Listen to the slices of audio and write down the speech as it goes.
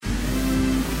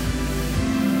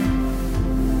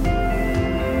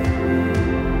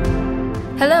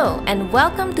Hello, and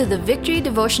welcome to the Victory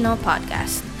Devotional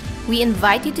Podcast. We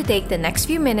invite you to take the next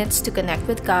few minutes to connect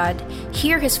with God,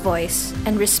 hear His voice,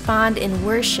 and respond in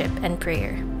worship and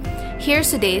prayer. Here's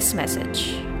today's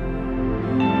message.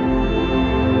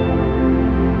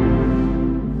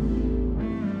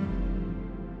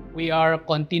 We are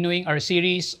continuing our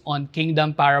series on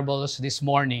kingdom parables this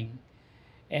morning.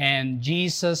 And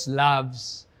Jesus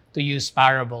loves to use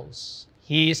parables.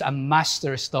 He is a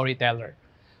master storyteller.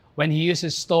 When he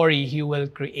uses story, he will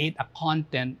create a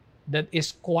content that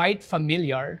is quite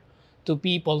familiar to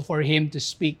people for him to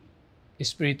speak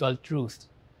spiritual truth.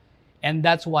 And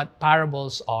that's what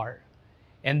parables are.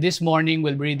 And this morning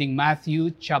we'll be reading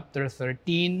Matthew chapter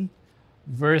 13,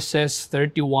 verses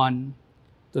 31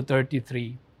 to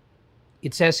 33.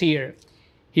 It says here,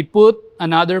 "He put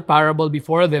another parable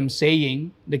before them,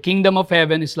 saying, The kingdom of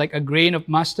heaven is like a grain of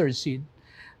mustard seed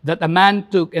that a man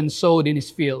took and sowed in his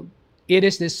field. It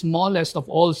is the smallest of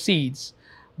all seeds,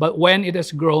 but when it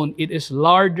has grown, it is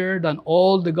larger than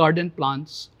all the garden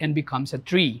plants and becomes a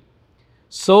tree,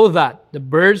 so that the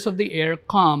birds of the air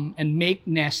come and make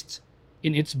nests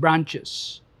in its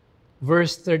branches."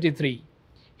 Verse 33,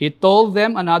 "He told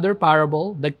them another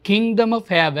parable. The kingdom of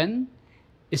heaven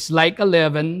is like a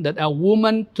leaven that a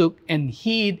woman took and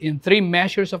hid in 3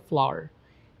 measures of flour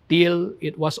till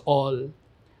it was all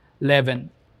leavened."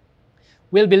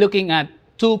 We'll be looking at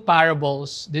 2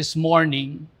 parables this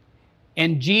morning,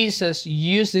 and Jesus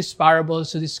used these parables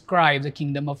to describe the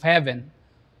kingdom of heaven.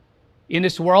 In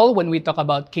this world, when we talk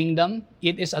about kingdom,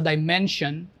 it is a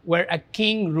dimension where a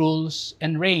king rules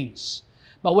and reigns.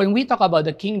 But when we talk about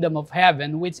the kingdom of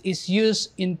heaven, which is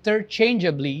used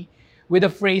interchangeably with the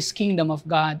phrase kingdom of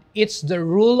God, it's the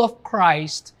rule of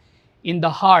Christ in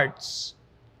the hearts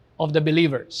of the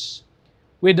believers.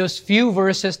 With those few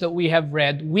verses that we have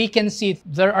read, we can see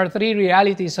there are 3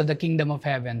 realities of the kingdom of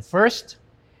heaven. First,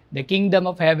 the kingdom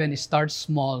of heaven starts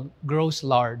small, grows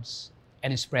large,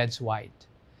 and spreads wide.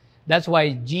 That's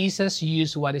why Jesus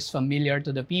used what is familiar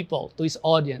to the people, to his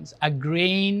audience, a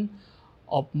grain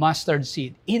of mustard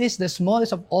seed. It is the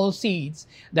smallest of all seeds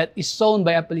that is sown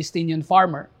by a Palestinian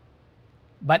farmer.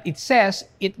 But it says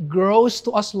it grows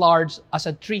to as large as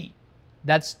a tree.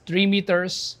 That's 3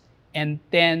 meters and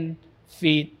 10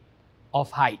 feet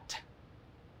of height.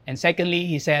 And secondly,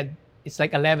 he said, it's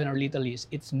like a leaven or little yeast.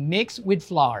 It's mixed with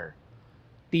flour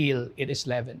till it is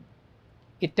leavened.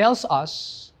 It tells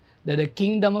us that the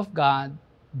kingdom of God,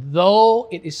 though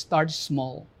it starts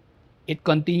small, it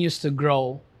continues to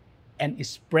grow and it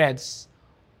spreads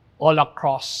all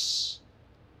across,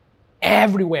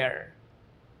 everywhere,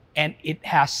 and it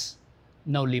has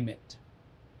no limit.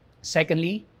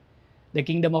 Secondly, the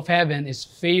kingdom of heaven is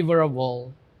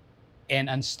favorable and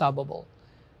unstoppable.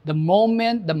 The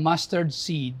moment the mustard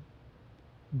seed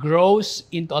grows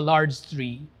into a large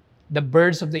tree, the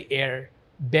birds of the air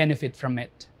benefit from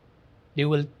it. They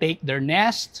will take their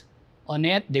nest on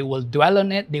it, they will dwell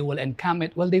on it, they will encamp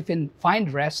it. Well, they can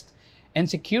find rest and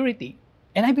security.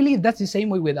 And I believe that's the same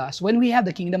way with us. When we have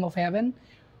the kingdom of heaven,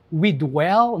 we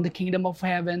dwell in the kingdom of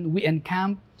heaven, we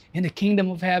encamp in the kingdom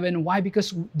of heaven. Why?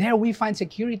 Because there we find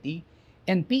security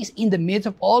and peace in the midst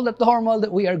of all the turmoil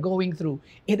that we are going through.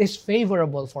 It is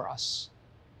favorable for us.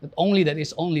 Not only that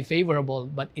it's only favorable,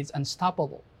 but it's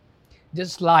unstoppable.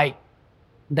 Just like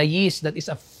the yeast that is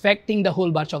affecting the whole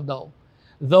batch of dough.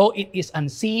 Though it is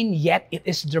unseen, yet it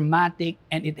is dramatic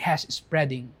and it has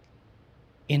spreading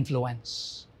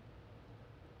influence.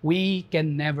 We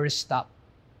can never stop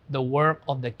the work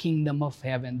of the kingdom of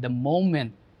heaven the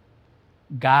moment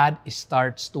God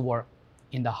starts to work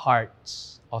in the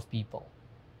hearts of people.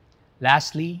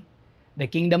 Lastly, the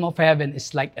kingdom of heaven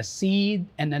is like a seed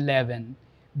and a leaven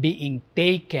being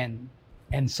taken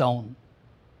and sown.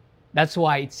 That's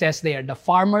why it says there, the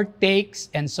farmer takes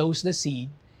and sows the seed,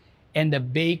 and the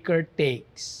baker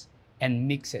takes and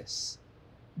mixes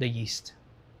the yeast.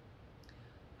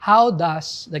 How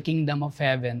does the kingdom of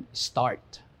heaven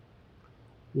start?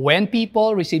 When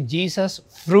people receive Jesus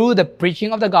through the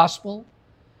preaching of the gospel,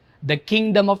 the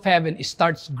kingdom of heaven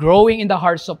starts growing in the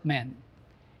hearts of men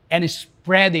and is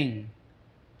spreading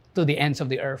to the ends of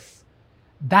the earth.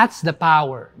 That's the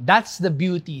power, that's the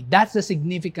beauty, that's the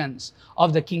significance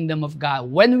of the kingdom of God.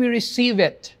 When we receive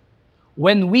it,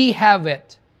 when we have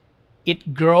it,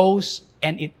 it grows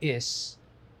and it is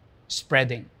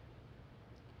spreading.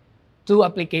 2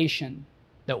 applications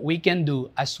that we can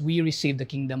do as we receive the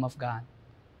kingdom of God.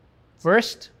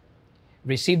 First,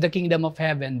 receive the kingdom of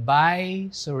heaven by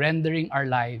surrendering our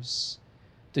lives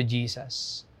to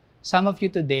Jesus. Some of you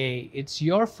today, it's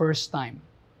your first time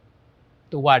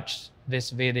to watch this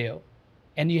video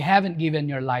and you haven't given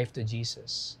your life to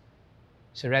Jesus.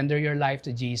 Surrender your life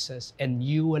to Jesus, and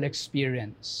you will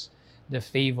experience the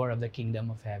favor of the kingdom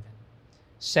of heaven.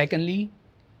 Secondly,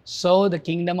 sow the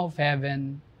kingdom of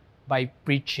heaven by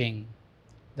preaching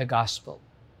the gospel.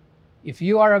 If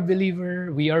you are a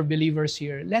believer, we are believers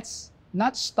here, let's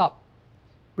not stop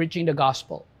preaching the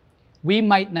gospel. We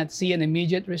might not see an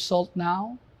immediate result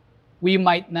now. We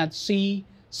might not see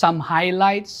some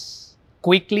highlights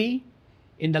quickly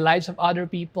in the lives of other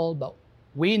people, but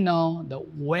we know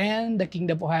that when the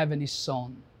kingdom of heaven is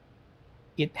sown,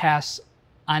 it has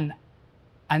an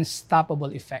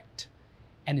unstoppable effect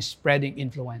and spreading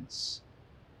influence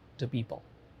to people.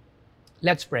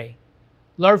 Let's pray.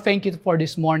 Lord, thank you for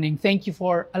this morning. Thank you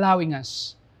for allowing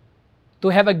us to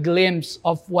have a glimpse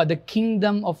of what the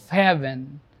kingdom of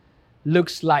heaven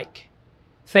looks like.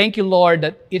 Thank you, Lord,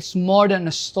 that it's more than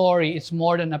a story, it's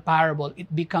more than a parable.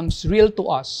 It becomes real to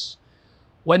us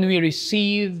when we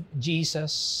receive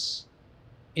Jesus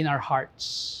in our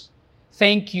hearts.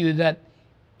 Thank you that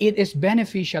it is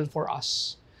beneficial for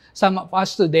us. Some of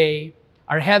us today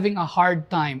are having a hard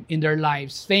time in their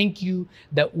lives. Thank you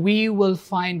that we will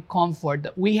find comfort,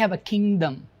 that we have a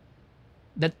kingdom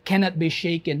that cannot be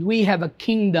shaken. We have a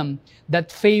kingdom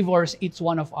that favors each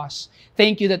one of us.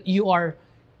 Thank you that you are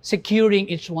securing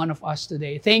each one of us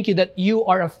today. Thank you that you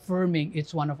are affirming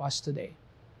each one of us today.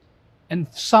 And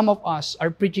some of us are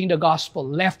preaching the gospel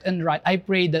left and right. I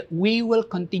pray that we will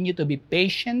continue to be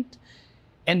patient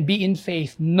and be in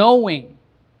faith, knowing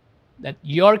that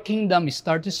your kingdom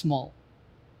starts small,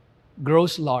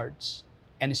 grows large,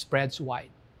 and spreads wide.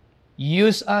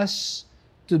 Use us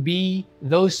to be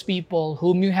those people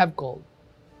whom you have called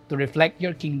to reflect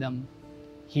your kingdom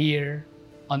here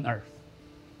on earth.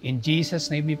 In Jesus'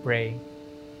 name we pray.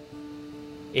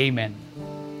 Amen.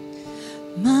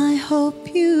 My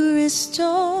hope you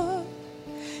restore,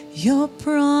 your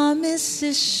promise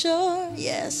is sure,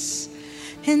 yes,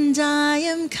 and I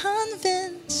am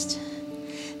convinced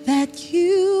that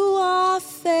you are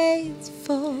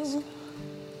faithful.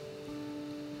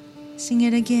 Sing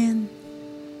it again.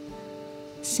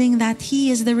 Sing that He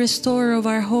is the restorer of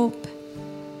our hope.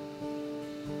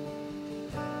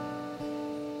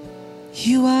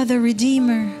 You are the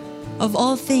Redeemer of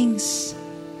all things.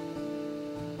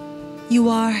 You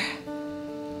are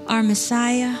our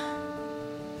Messiah.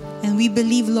 And we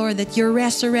believe, Lord, that your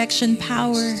resurrection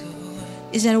power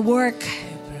is at work.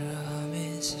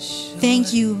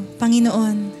 Thank you,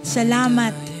 Panginoon.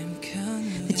 Salamat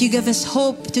that you give us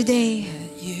hope today.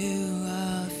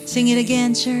 Sing it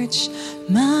again, church.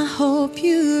 My hope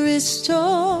you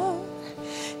restore,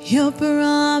 your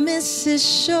promise is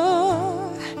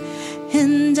sure,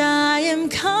 and I am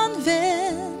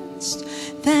convinced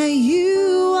that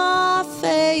you are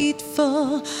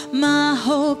faithful. My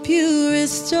hope you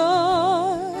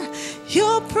restore,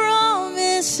 your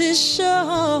promise is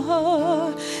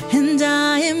sure, and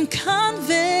I am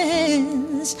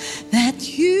convinced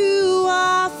that you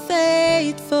are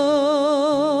faithful.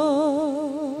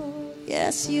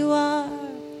 Yes, you are.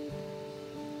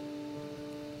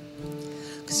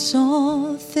 'Cause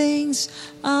all things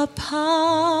are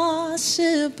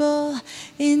possible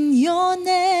in your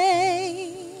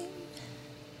name.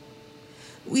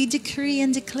 We decree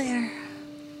and declare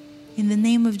in the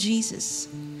name of Jesus,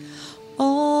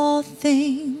 all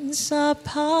things are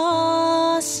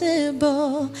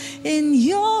possible in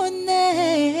your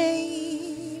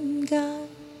name, God.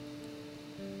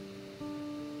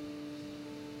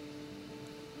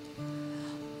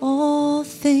 All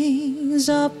things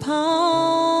are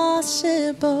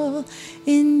possible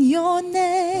in your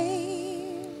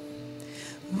name.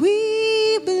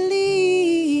 We believe.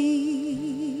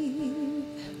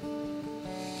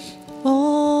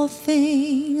 All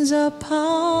things are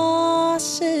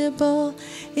possible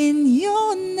in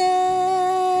your name.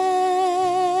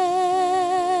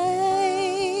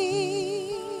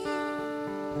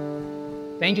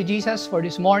 Thank you, Jesus, for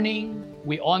this morning.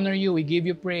 We honor you. We give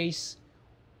you praise.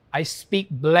 I speak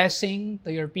blessing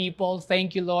to your people.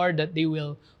 Thank you, Lord, that they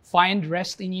will find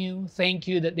rest in you. Thank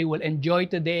you that they will enjoy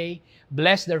today.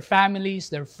 Bless their families,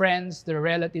 their friends, their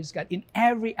relatives, God, in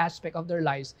every aspect of their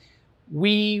lives.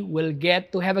 We will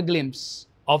get to have a glimpse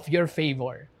of your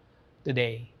favor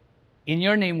today. In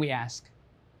your name we ask.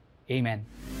 Amen.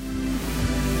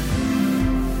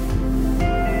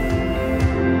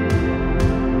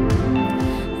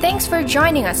 Thanks for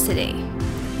joining us today.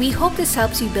 We hope this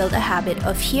helps you build a habit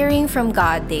of hearing from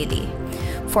God daily.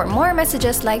 For more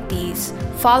messages like these,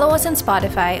 follow us on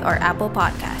Spotify or Apple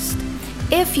Podcast.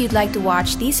 If you'd like to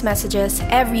watch these messages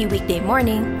every weekday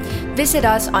morning, visit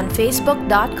us on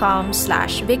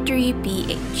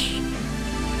facebook.com/victoryph.